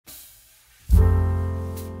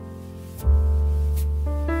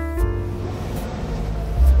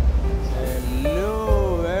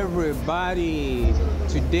everybody,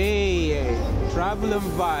 today traveling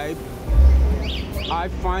vibe. I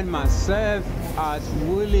find myself at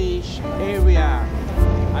Woolwich area.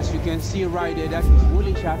 As you can see right there, that is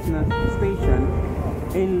Woolwich Arsenal station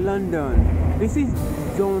in London. This is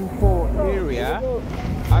zone 4 area.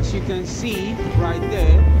 As you can see right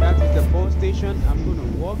there, that is the bus station. I'm going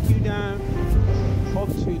to walk you down up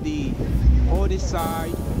to the other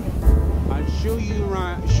side and show you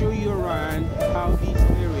around how this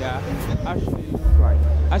area actually looks like.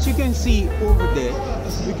 As you can see over there,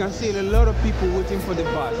 we can see a lot of people waiting for the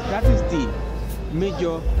bus. That is the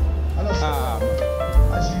major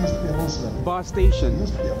bus station,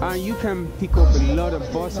 and you can pick up a lot of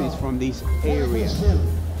buses from this area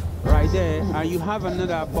right there, and you have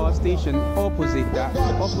another bus station opposite that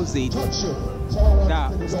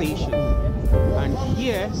station. And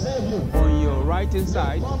here on your right hand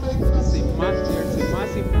side is a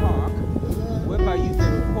massive park whereby you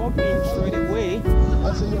can pop in straight away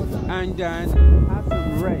and then have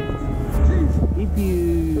some rest. If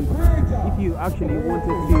you actually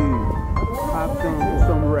wanted to have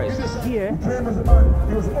some rest here, take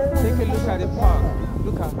a look at the park.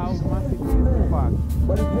 Look at how massive is the park.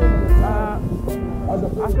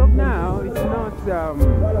 As of now,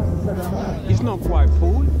 it's not quite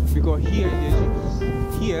full, because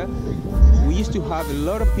here we used to have a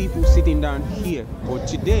lot of people sitting down here, but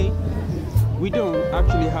today we don't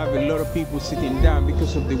actually have a lot of people sitting down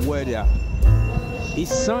because of the weather.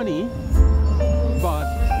 It's sunny, but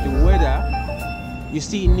the weather, you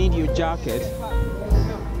still need your jacket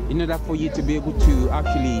in order for you to be able to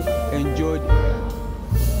actually enjoy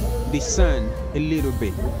the sun a little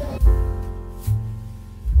bit.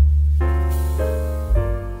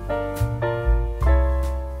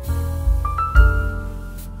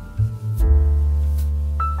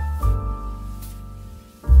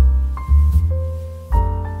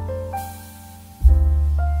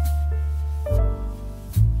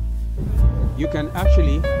 You can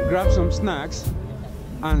actually grab some snacks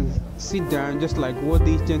and sit down just like what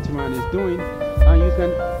this gentleman is doing, and you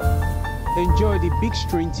can enjoy the big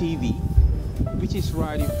screen TV, which is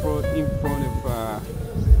right in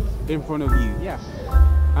front of you. Yeah.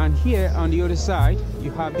 And here on the other side,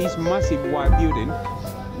 you have this massive white building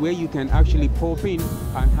where you can actually pop in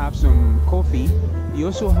and have some coffee. You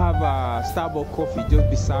also have a Starbucks coffee just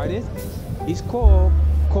beside it. It's called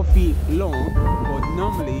Coffee Long, but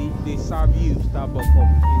normally they serve you Starbucks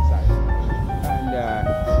coffee inside.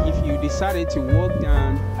 And if you decided to walk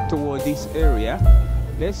down toward this area,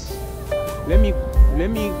 let me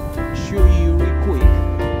show you real quick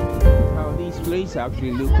how this place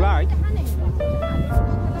actually look like,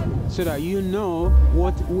 so that you know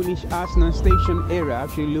what Woolwich Arsenal station area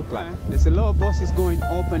actually look like. There's a lot of buses going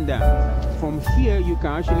up and down. From here you can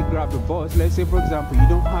actually grab the bus. Let's say, for example, you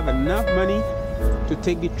don't have enough money to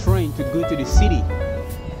take the train to go to the city.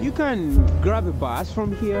 You can grab a bus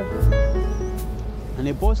from here, and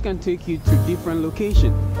a bus can take you to different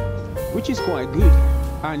locations, which is quite good,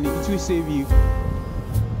 and it will save you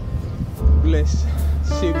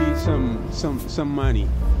some money,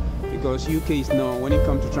 because UK is not, when it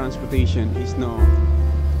comes to transportation, it's not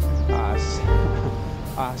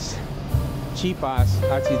as cheap as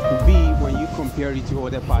it could be when you compare it to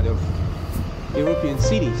other part of European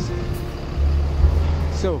cities.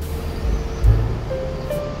 So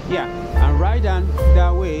yeah, and right down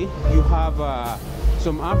that way you have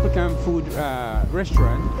some African food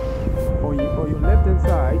restaurant. On your left hand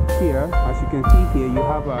side here, as you can see here, you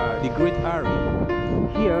have the Great Harry.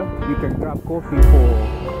 Here you can grab coffee for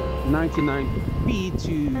 99p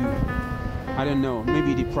to, I don't know,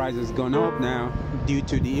 maybe the price has gone up now due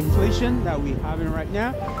to the inflation that we're having right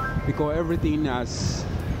now, because everything has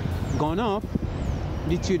gone up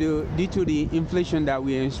due to the inflation that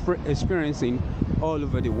we're experiencing all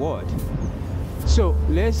over the world. So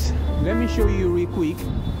let me show you real quick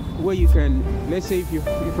where you can, let's say if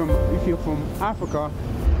you're from Africa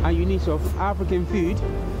and you need some African food,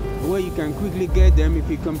 where you can quickly get them if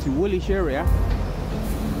you come to Woolwich area.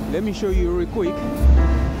 Let me show you real quick.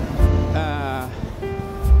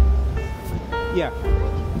 Yeah,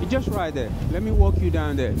 it's just right there. Let me walk you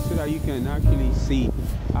down there so that you can actually see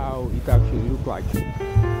how it actually look like.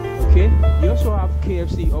 Okay, you also have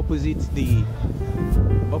KFC opposite the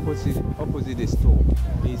store,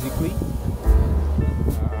 basically.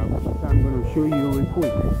 Which I'm going to show you real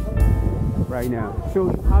quick right now. So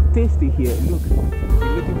you have Tasty here. Look, you're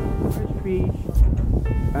looking for fresh fish,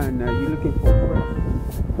 and you're looking for fresh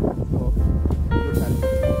stuff. Look at it.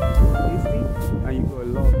 Tasty, and you got a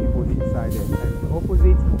lot of people inside there. And opposite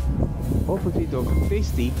opposite of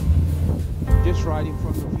Tasty, just right in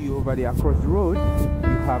front of you over there across the road,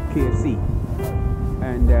 you have KFC.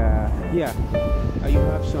 And yeah, you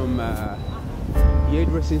have some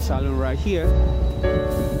hairdressing salon right here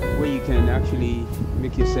where you can actually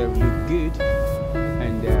make yourself look good.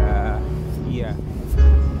 And yeah,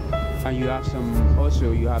 and you have some fast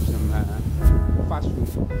food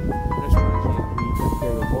restaurants here where you can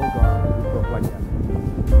get your burger and stuff like that.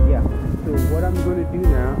 Yeah, so what I'm going to do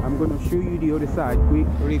now, I'm going to show you the other side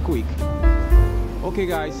really quick. Okay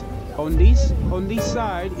guys, on this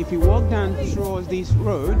side, if you walk down towards this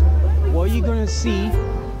road, what you're going to see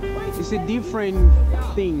is a different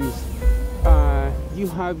things you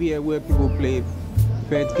have here where people play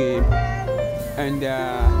bet game. And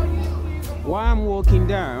while I'm walking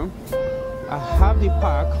down, I have the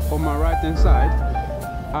park on my right hand side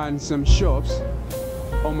and some shops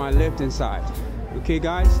on my left hand side. Okay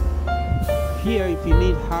guys, here if you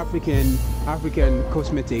need African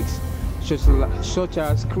cosmetics such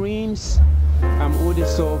as creams and all the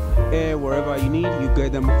soap, hair, wherever you need, you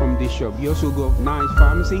get them from this shop. You also got nice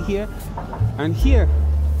pharmacy here. And here,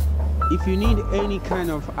 if you need any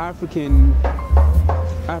kind of African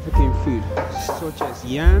food such as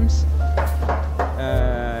yams,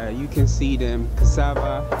 you can see them,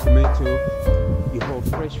 cassava, tomato, you have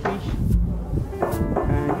fresh fish,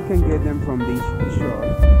 and you can get them from this shop.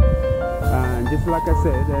 And just like I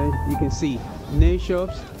said, you can see nail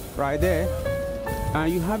shops right there,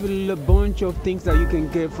 and you have a bunch of things that you can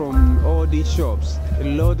get from all these shops. A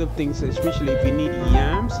lot of things, especially if you need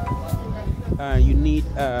yams, you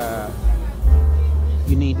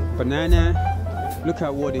need banana. Look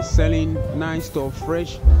at what is selling, nice stuff,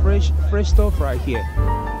 fresh stuff right here.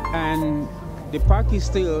 And the park is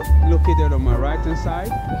still located on my right hand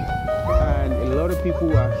side, and a lot of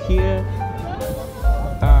people are here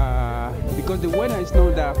because the weather is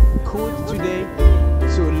not that cold today,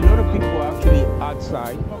 so a lot of people are actually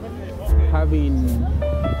outside having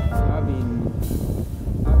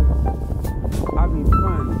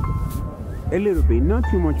fun a little bit, not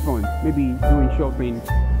too much fun, maybe doing shopping,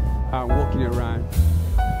 walking around.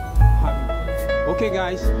 Okay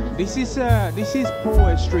guys, this is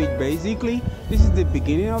Power Street. Basically, this is the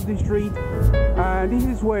beginning of the street. This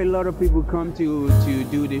is where a lot of people come to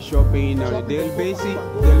do the shopping on a daily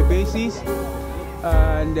basis.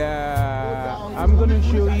 And I'm gonna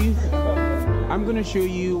show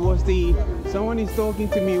you what's the. Someone is talking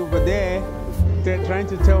to me over there. They're trying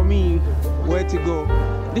to tell me where to go.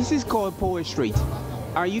 This is called Power Street.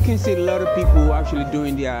 You can see a lot of people actually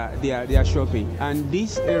doing their shopping, and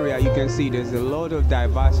this area you can see there's a lot of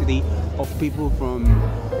diversity of people from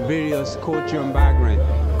various culture and background,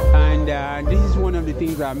 and this is one of the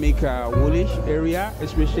things that make Woolwich area,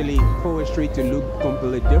 especially Power Street, to look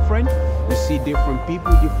completely different. You see different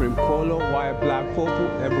people, different color, white, black,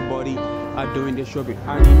 purple, everybody are doing the shopping.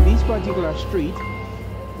 And in this particular street,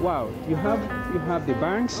 wow, you have the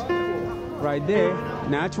banks right there,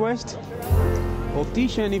 NatWest.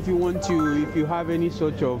 Optician, if you want to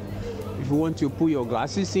put your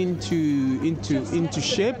glasses into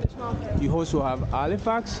shape, you also have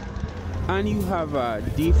Halifax, and you have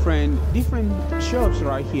different shops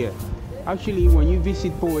right here. Actually, when you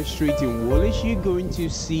visit Power Street in Woolwich, you're going to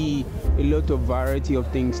see a lot of variety of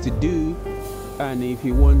things to do. And if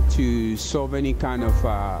you want to solve any kind of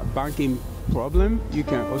banking problem, you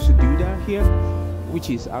can also do that here, which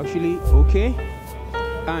is actually okay.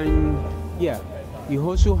 And yeah, you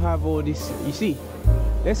also have all this. You see,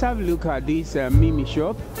 let's have a look at this Mimi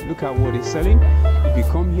shop. Look at what it's selling. If you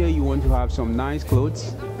come here, you want to have some nice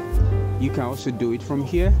clothes, you can also do it from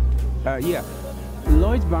here. Yeah,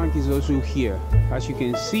 Lloyd's Bank is also here. As you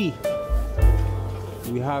can see,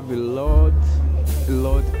 we have a lot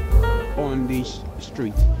on this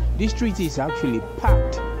street. This street is actually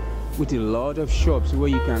packed with a lot of shops where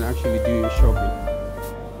you can actually do your shopping.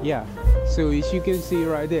 Yeah, so as you can see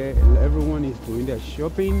right there, everyone is doing their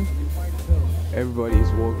shopping, everybody is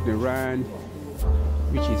walking around,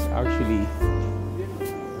 which is actually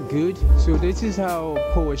good. So this is how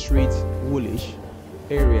Power Street, Woolwich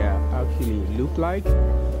area actually look like.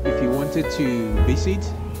 If you wanted to visit,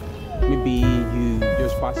 maybe you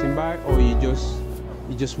just passing by, or you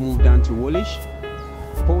just move down to Woolwich.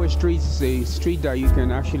 Power Street is a street that you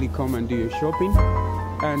can actually come and do your shopping,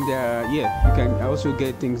 and yeah, you can also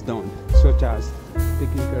get things done, such as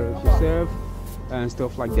taking care of yourself and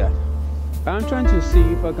stuff like that. I'm trying to see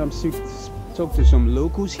if I can talk to some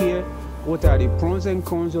locals here. What are the pros and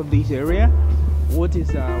cons of this area? What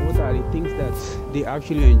are the things that they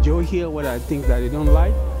actually enjoy here? What are the things that they don't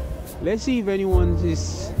like? Let's see if anyone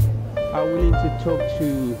is willing to talk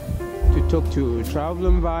to to talk to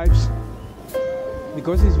Traveling Vibes,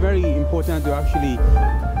 because it's very important to actually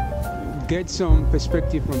get some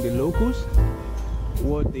perspective from the locals,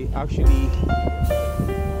 what they actually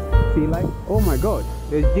feel like. Oh my god,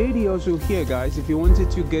 there's JD also here, guys. If you wanted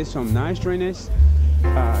to get some nice trainers,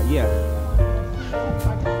 yeah,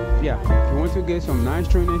 if you want to get some nice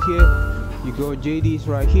trainers here, you go JD's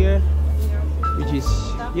right here, which is,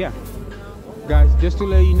 yeah guys, just to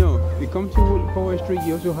let you know, if you come to Powell Street,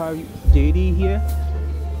 you also have JD here,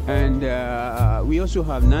 and we also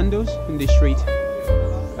have Nando's in the street.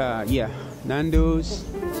 Yeah, Nando's,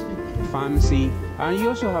 pharmacy, and you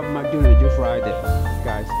also have McDonald's just right there,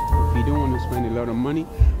 guys. If you don't want to spend a lot of money,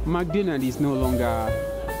 McDonald's is no longer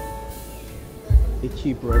a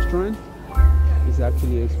cheap restaurant. It's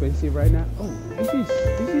actually expensive right now. Oh, this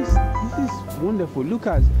is wonderful. Look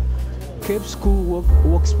at Cape School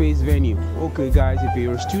workspace venue. Okay guys, if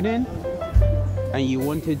you're a student and you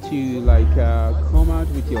wanted to like come out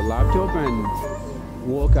with your laptop and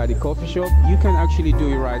work at the coffee shop, you can actually do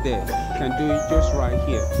it right there. You can do it just right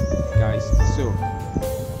here, guys. So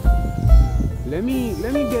let me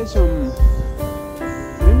get some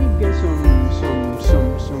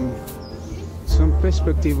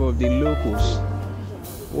perspective of the locals,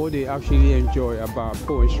 what they actually enjoy about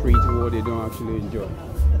Powell Street, what they don't actually enjoy.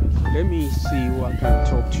 Let me see who I can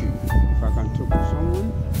talk to. If I can talk to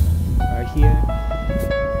someone right here.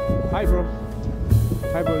 Hi bro,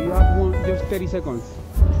 you have just 30 seconds.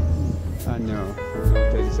 No,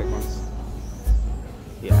 30 seconds.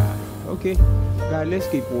 Yeah, okay guys, let's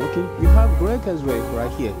keep walking. You have Greg as well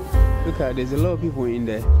right here. Look at, there's a lot of people in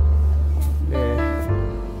there.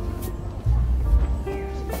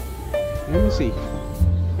 Let me see.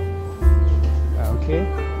 Okay,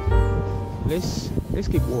 let's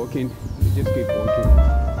keep walking. Let's just keep walking.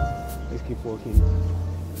 Let's keep walking.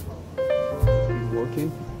 Keep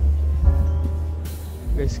walking.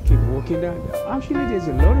 Let's keep walking down. Actually, there's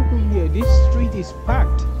a lot of people here. This street is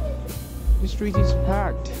packed. This street is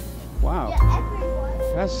packed. Wow.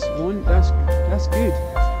 That's good.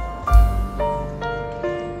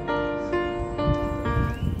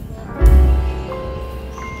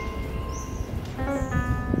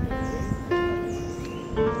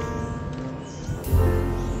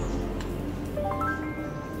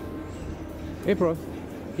 Hey, bro,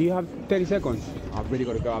 do you have 30 seconds? I've really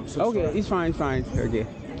got to go. I'm so okay, sorry. it's fine. Okay.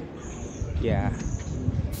 Yeah.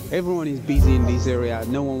 Everyone is busy in this area.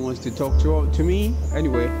 No one wants to talk to me.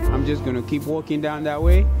 Anyway, I'm just going to keep walking down that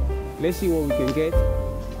way. Let's see what we can get.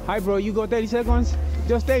 Hi, bro. You got 30 seconds?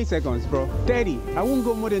 Just 30 seconds, bro. 30. I won't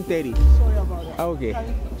go more than 30. Sorry about that. Okay. I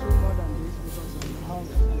can't do more than this because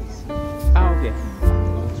of the house. Okay.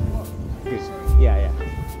 Good. Yeah.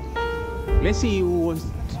 Let's see who wants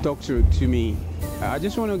to talk to me. I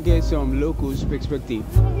just want to get some locals' perspective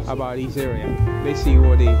about this area. Let's see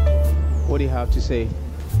what they have to say.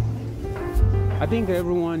 I think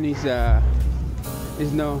everyone is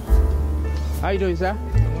no. How you doing, sir?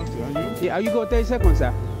 Yeah, you got 30 seconds,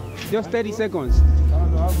 sir. Just 30 seconds.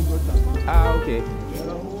 Okay.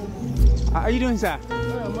 How you doing, sir?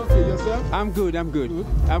 I'm okay. Yourself? I'm good. I'm good.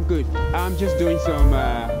 I'm just doing some.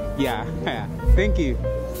 Yeah. Thank you.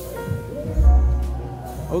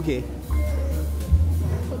 Okay.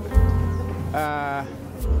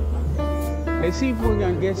 Let's see if we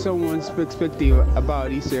can get someone's perspective about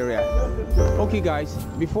this area. Okay guys,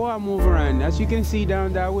 before I move around, as you can see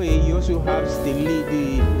down that way, you also have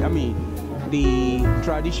the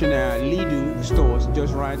traditional Lidl stores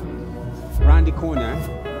just right around the corner.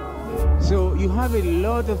 So you have a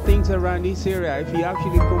lot of things around this area. If you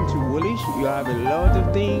actually come to Woolwich, you have a lot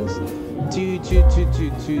of things to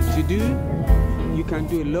do. You can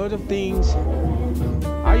do a lot of things.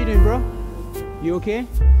 How you doing, bro? You okay?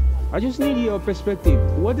 I just need your perspective.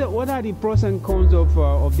 What are the pros and cons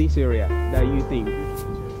of this area that you think?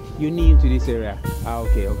 You're new to this area.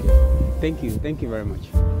 Okay. Thank you very much.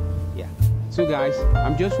 Yeah. So guys,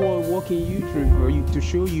 I'm just walking you through for you to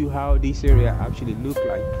show you how this area actually look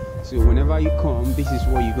like. So whenever you come, this is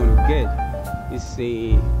what you're gonna get. It's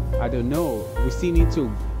I don't know. We still need to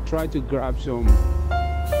try to grab some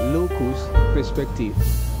locals' perspective,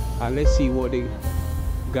 and let's see what they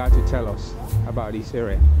got to tell us about this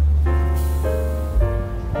area.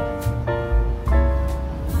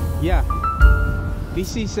 Yeah,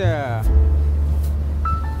 this is so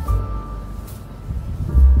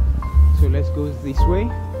let's go this way.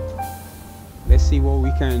 Let's see what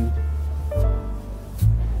we can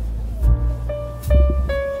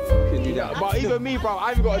do that. But even me, bro, I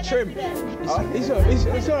haven't got a trim. It's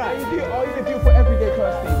alright. All you can do for everyday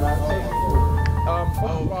clothes, man.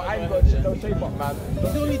 Well, I ain't got no shape up, man.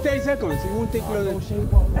 It's only 30 seconds. It won't take long. No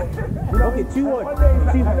shape up. Okay, 2 words.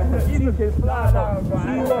 Two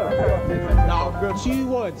words. 2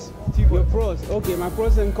 words. Your pros. Okay, my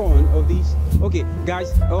pros and cons of these. Okay,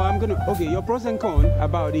 guys. Okay, your pros and cons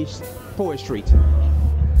about this poetry.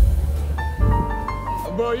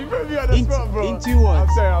 Bro, you put me on the spot, bro. In 2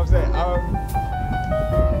 words. I'm saying.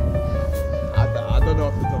 I don't know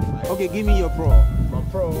off the top of my head. Okay, give me your pro. My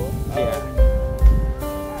pro. Yeah.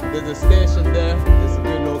 There's a station there. It's a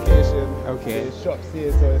good location. Okay. There's shops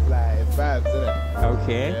here, so it's like it's vibes, isn't it?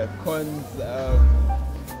 Okay. Yeah, cons.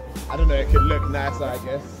 I don't know. It could look nicer, I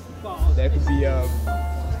guess. There could be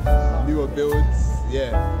newer builds.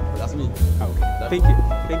 Yeah, that's me. Okay. Thank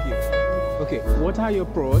you. Okay. What are your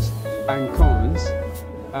pros and cons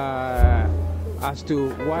as to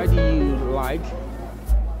why do you like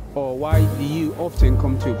or why do you often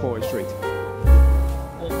come to Powell Street?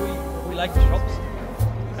 Well, we like the shops.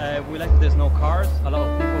 We like that there's no cars, a lot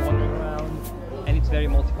of people wandering around, and it's very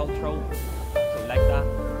multicultural, so we like that.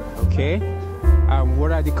 Okay.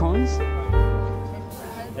 What are the cons?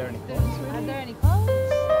 Are there any cons? Are there any cons?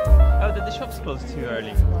 Oh, the shop's closed too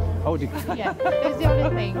early. Oh, Yeah, that's the only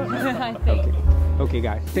thing, I think. Okay,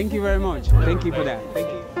 guys. Thank you very much. Thank you for that. Thank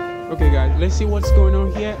you. Okay, guys. Let's see what's going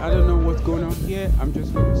on here. I don't know what's going on here. I'm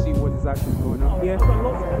just going to see what is actually going on here.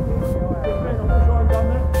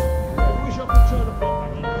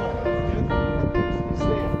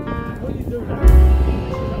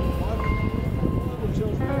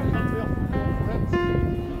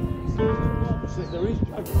 There is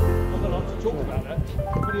joking. I don't like to talk about that.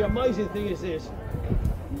 But the amazing thing is this.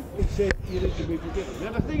 It said you need to be forgiven.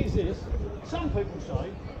 Now the thing is this, some people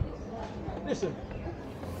say, listen,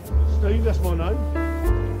 Steve, that's my name.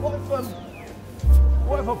 What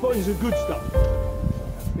if I put in some good stuff?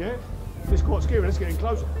 Yeah? It's quite scary, let's get in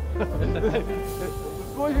closer.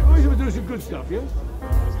 What if we do some good stuff, yeah?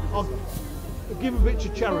 I'll give a bit to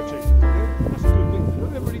charity. Yeah? That's a good thing.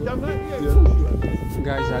 Have you ever really done that? Yeah, of course you have.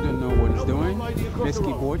 Guys, I don't know what it's doing. Let's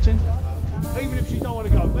keep watching. Even if she don't want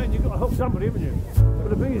to go, man, you've got to help somebody, haven't you? But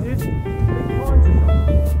the thing is, be kind to someone.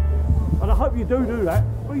 And I hope you do that.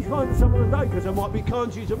 Be kind to someone today, because I might be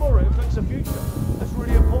kind to you tomorrow. It affects the future. That's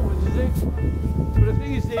really important, isn't it? But the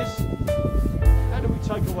thing is this, how do we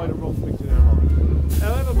take away the wrong things in our life?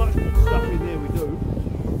 However much good stuff in there we do,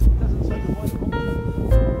 it doesn't take away the wrong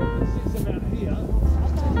things. It sits about here.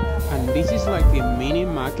 And this is like a mini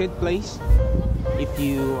marketplace. If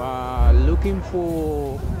you are looking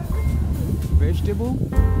for vegetable,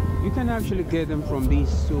 you can actually get them from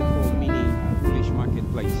this so-called mini Woolwich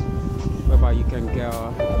marketplace, whereby you can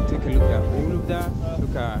go take a look at all of that.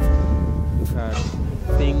 Look at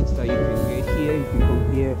things that you can get here. You can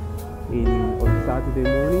come here on Saturday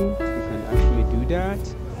morning. You can actually do that.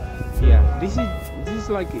 Yeah, this is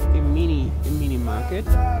like a mini market,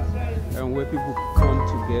 and where people come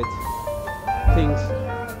to get things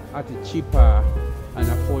at a cheaper and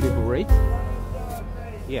affordable rate.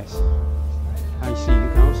 Yes, I see. You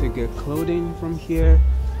can also get clothing from here.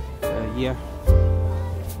 Yeah,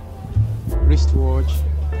 wristwatch.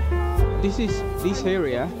 This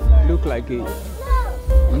area look like a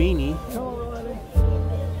mini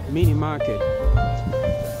market.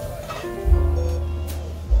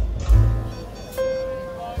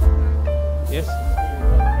 Yes,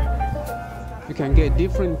 you can get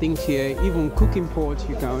different things here. Even cooking pots,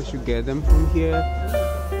 you can also get them from here.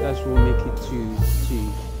 That's what make it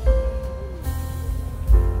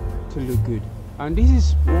to look good. And this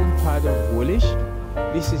is one part of Woolwich.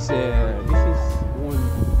 This is one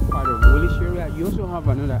part of Woolwich area. You also have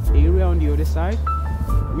another area on the other side,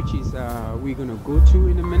 which is we're gonna go to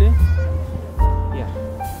in a minute. Yeah,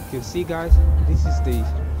 you can see, guys. This is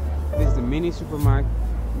the mini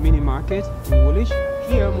market in Woolwich.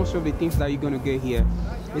 Here, most of the things that you're gonna get here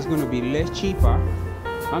is gonna be less cheaper.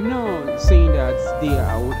 I'm not saying that they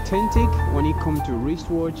are authentic when it comes to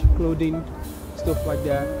wristwatch, clothing, stuff like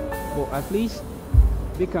that, but at least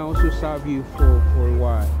they can also serve you for a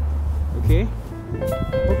while. Okay,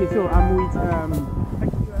 so I'm with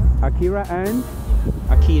Akira and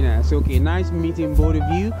Akina. So okay, nice meeting both of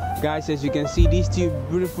you guys. As you can see, these two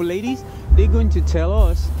beautiful ladies, they're going to tell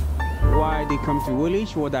us why they come to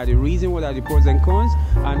Woolwich, what are the reasons, what are the pros and cons,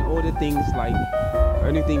 and other things, like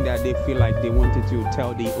anything that they feel like they wanted to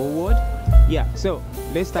tell the whole world. Yeah, so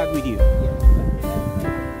let's start with you.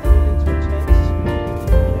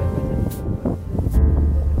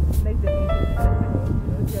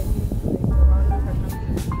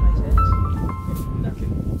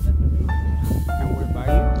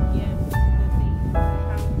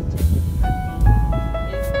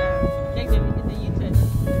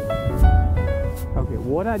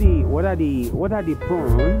 are the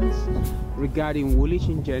pros regarding Woolwich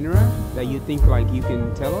in general that you think like you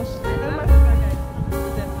can tell us?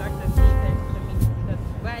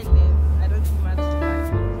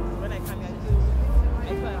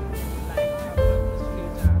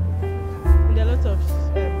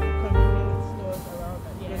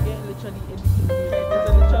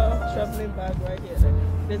 Traveling bag right here. Like,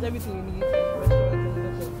 there's everything you need, restaurants and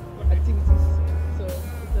lots of activities. So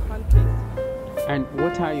it's a fun place. And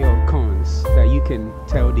what are your cons that you can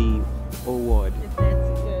tell the whole world? It's dirty.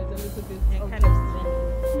 Yeah, it's a little bit kind of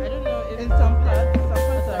stinky. I don't know if in some parts are really good, but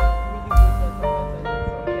some parts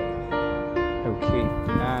are Okay.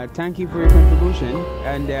 Thank you for your contribution,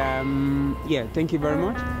 and yeah, thank you very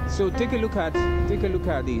much. So take a look at this.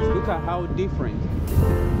 Look at how different.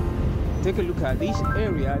 Take a look at this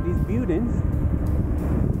area, these buildings,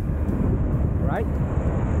 right,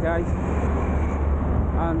 guys?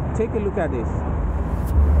 And take a look at this.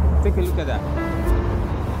 Take a look at that.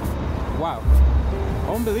 Wow,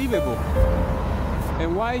 unbelievable.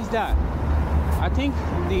 And why is that? I think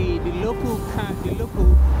the local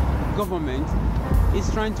government is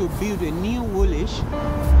trying to build a new Woolwich,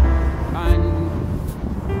 and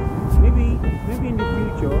maybe in the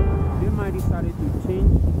future they might decide to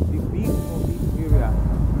change the view of this area,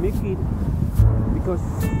 make it, because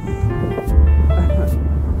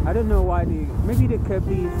I don't know why maybe they kept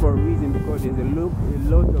this for a reason, because there's a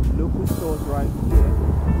lot of local stores right here,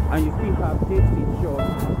 and you still have tasty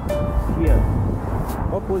shops here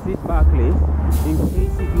opposite Barclays. In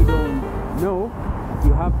case if you don't know,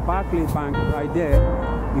 you have Barclays Bank right there,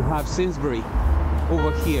 you have Sainsbury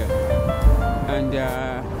over here, and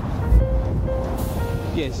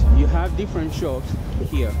yes, you have different shops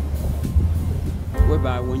here,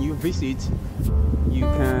 whereby when you visit you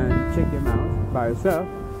can check them out by yourself.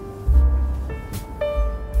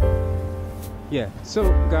 Yeah, so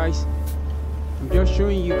guys, I'm just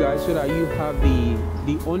showing you guys so that you have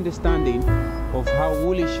the understanding of how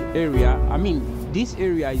Woolwich area, I mean this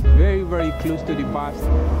area is very close to the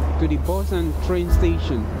bus and train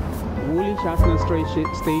station. Woolwich Arsenal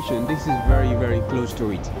station, this is very close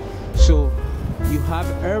to it. So you have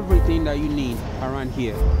everything that you need around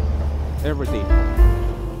here, everything.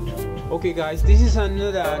 Okay guys, this is a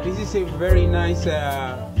very nice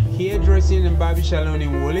hairdressing and barber salon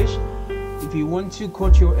in Woolwich. If you want to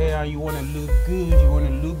cut your hair and you want to look good,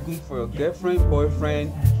 for your girlfriend,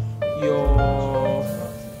 boyfriend, if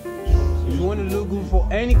you want to look good for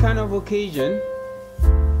any kind of occasion,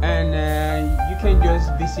 and you can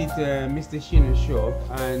just visit Mr. Shino's shop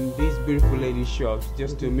and this beautiful lady's shop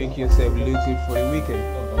just to make yourself look good for the weekend.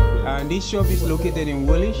 And this shop is located in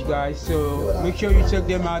Woolwich, guys, so make sure you check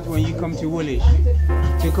them out when you come to Woolwich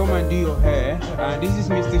to come and do your hair. And this is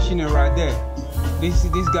Mr. Shino right there. This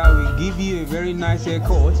guy will give you a very nice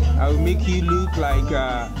haircut. I will make you look like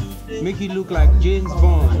James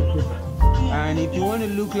Bond. And if you want to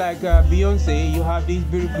look like Beyonce, you have this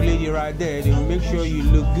beautiful lady right there. They will make sure you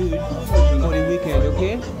look good for the weekend,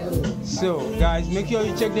 okay? So, guys, make sure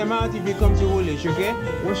you check them out if you come to Woolwich, okay?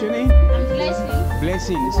 What's your name? I'm Blessing.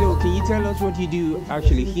 Blessing. So, can you tell us what you do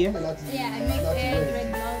actually here? Yeah, I make hair,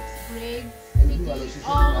 dreadlocks, braids, cities,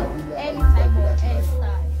 all any type of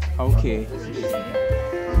hairstyle. Okay.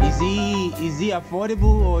 Is he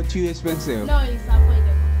affordable or too expensive? No, it's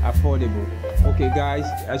affordable. Okay guys,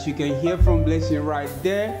 as you can hear from Blessing right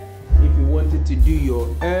there, if you wanted to do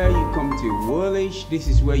your hair, you come to Woolwich. This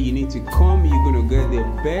is where you need to come. You're gonna get the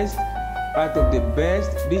best out of the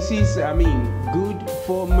best. This is, I mean, good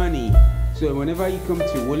for money. So whenever you come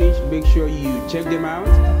to Woolwich, make sure you check them out,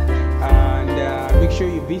 and make sure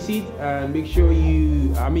you visit, and make sure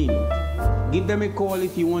you, I mean, give them a call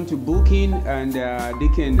if you want to book in, and they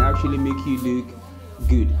can actually make you look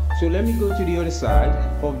good. So let me go to the other side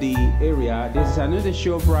of the area. There's another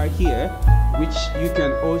shop right here which you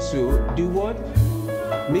can also do what?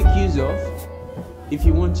 Make use of if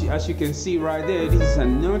you want to. As you can see right there, this is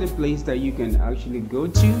another place that you can actually go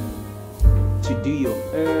to do your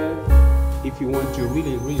hair if you want to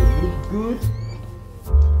really look good.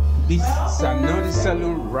 This is another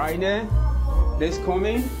salon right there. Let's come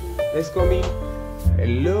in.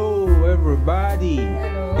 Hello everybody.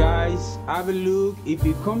 Hello. Guys, have a look. If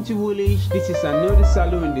you come to Woolwich, this is another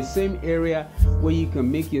salon in the same area where you can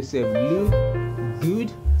make yourself look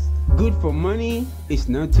good for money. It's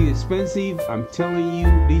not too expensive. I'm telling you,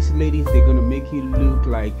 these ladies, they're gonna make you look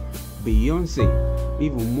like Beyonce,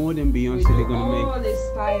 even more than Beyonce. They're gonna make all this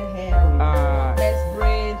style hair. We do less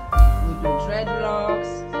braid, we do dreadlocks,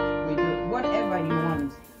 we do whatever you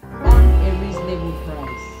want on a reasonable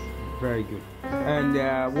price. very good. And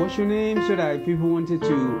what's your name so that if people wanted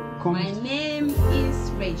to come? My name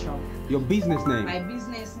is Rachel. Your business name? My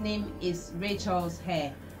business name is Rachel's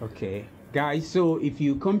Hair. Okay. Guys, so if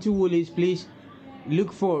you come to Woolwich, please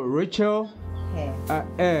look for Rachel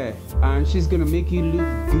Hair. And she's going to make you look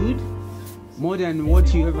good. More than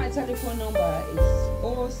what you ever. My telephone number is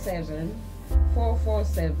 07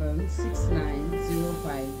 447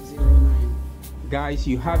 690509. Guys,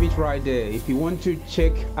 you have it right there. If you want to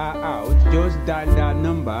check her out, just dial that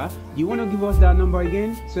number. You want to give us that number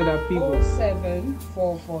again so that people. 07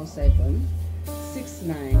 447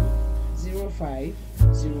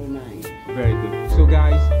 690509. Very good. So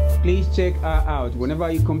guys, please check her out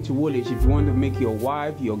whenever you come to Woolwich. If you want to make your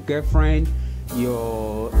wife, your girlfriend,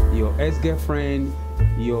 your ex-girlfriend,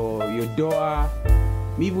 your daughter,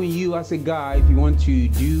 even you as a guy, if you want to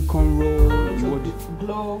do cornrow, you want to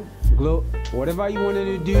glow, whatever you wanted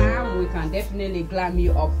to do, we can definitely glam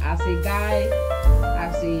you up as a guy,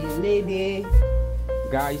 as a lady.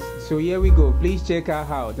 Guys, so here we go. Please check her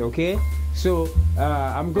out, okay? So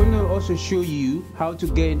I'm gonna also show you how to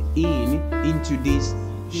get into this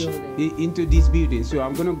building. So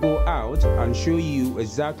I'm gonna go out and show you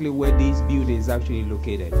exactly where this building is actually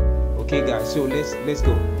located. Okay guys, so let's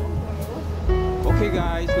go. Okay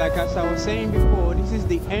guys, like as I was saying before, this is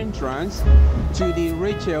the entrance to the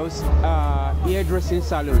Rachel's hairdressing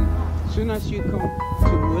salon. As soon as you come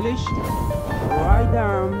to Woolwich, right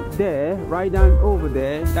down over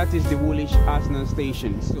there, that is the Woolwich Arsenal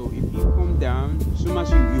station. So if you come down, as soon as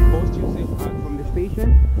you post yourself out from the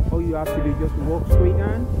station, all you have to do is just walk straight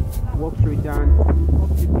down up to the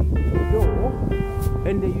door,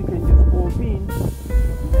 and then you can just pop in.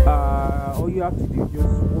 All you have to do is just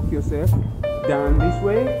walk yourself down this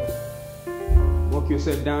way,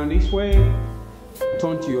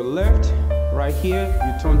 turn to your left. Right here,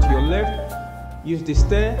 you turn to your left, use the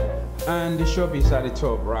stair, and the shop is at the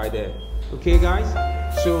top right there. Okay guys,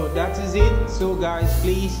 so that is it. So guys,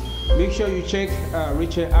 please make sure you check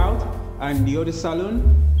Rachel out and the other salon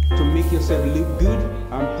to make yourself look good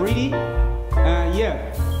and pretty.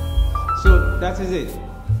 Yeah, so that is it.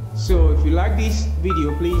 So if you like this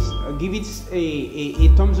video, please give it a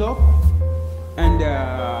thumbs up. And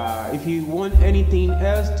if you want anything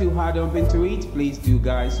else to add up into it, please do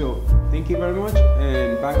guys. So thank you very much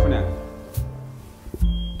and bye for now.